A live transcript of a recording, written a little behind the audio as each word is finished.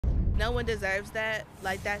No one deserves that.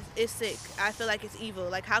 Like, it's sick. I feel like it's evil.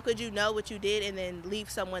 Like, how could you know what you did and then leave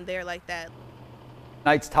someone there like that?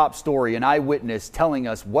 Tonight's top story, an eyewitness telling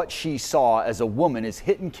us what she saw as a woman is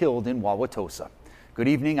hit and killed in Wauwatosa. Good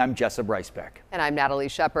evening, I'm Jessa Bricebeck. And I'm Natalie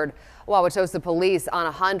Shepard. Wauwatosa police on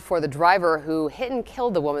a hunt for the driver who hit and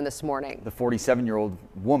killed the woman this morning. The 47-year-old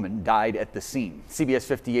woman died at the scene.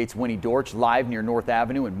 CBS 58's Winnie Dorch live near North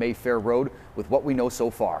Avenue and Mayfair Road with what we know so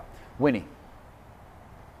far. Winnie.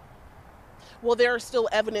 Well, there are still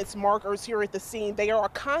evidence markers here at the scene. They are a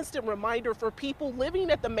constant reminder for people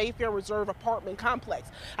living at the Mayfair Reserve apartment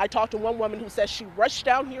complex. I talked to one woman who says she rushed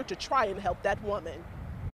down here to try and help that woman.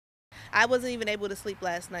 I wasn't even able to sleep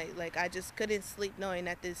last night. Like, I just couldn't sleep knowing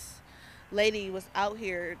that this lady was out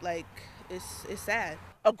here. Like, it's sad.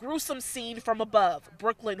 A gruesome scene from above.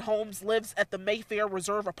 Brooklyn Holmes lives at the Mayfair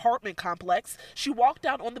Reserve apartment complex. She walked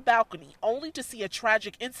out on the balcony only to see a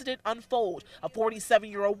tragic incident unfold. A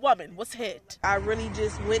 47-year-old woman was hit. I really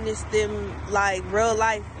just witnessed them, like, real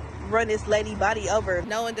life run this lady body over.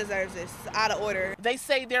 No one deserves this. It's out of order. They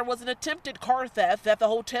say there was an attempted car theft at the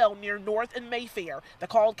hotel near North and Mayfair. The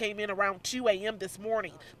call came in around 2 a.m. this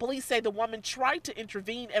morning. Police say the woman tried to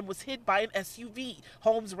intervene and was hit by an SUV.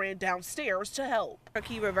 Holmes ran downstairs to help.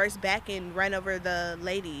 He reversed back and ran over the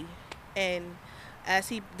lady, and as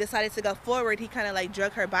he decided to go forward, he kind of like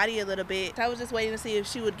drug her body a little bit. I was just waiting to see if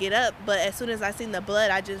she would get up, but as soon as I seen the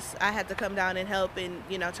blood, I had to come down and help and,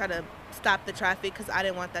 you know, try to stop the traffic because I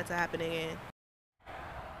didn't want that to happen again.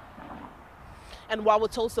 And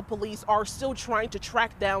Wauwatosa police are still trying to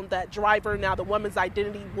track down that driver. Now, the woman's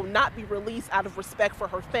identity will not be released out of respect for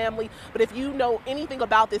her family. But if you know anything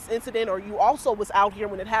about this incident or you also was out here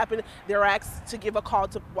when it happened, they're asked to give a call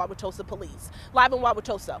to Wauwatosa police. Live in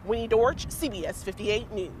Wauwatosa, Winnie Dorch, CBS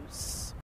 58 News.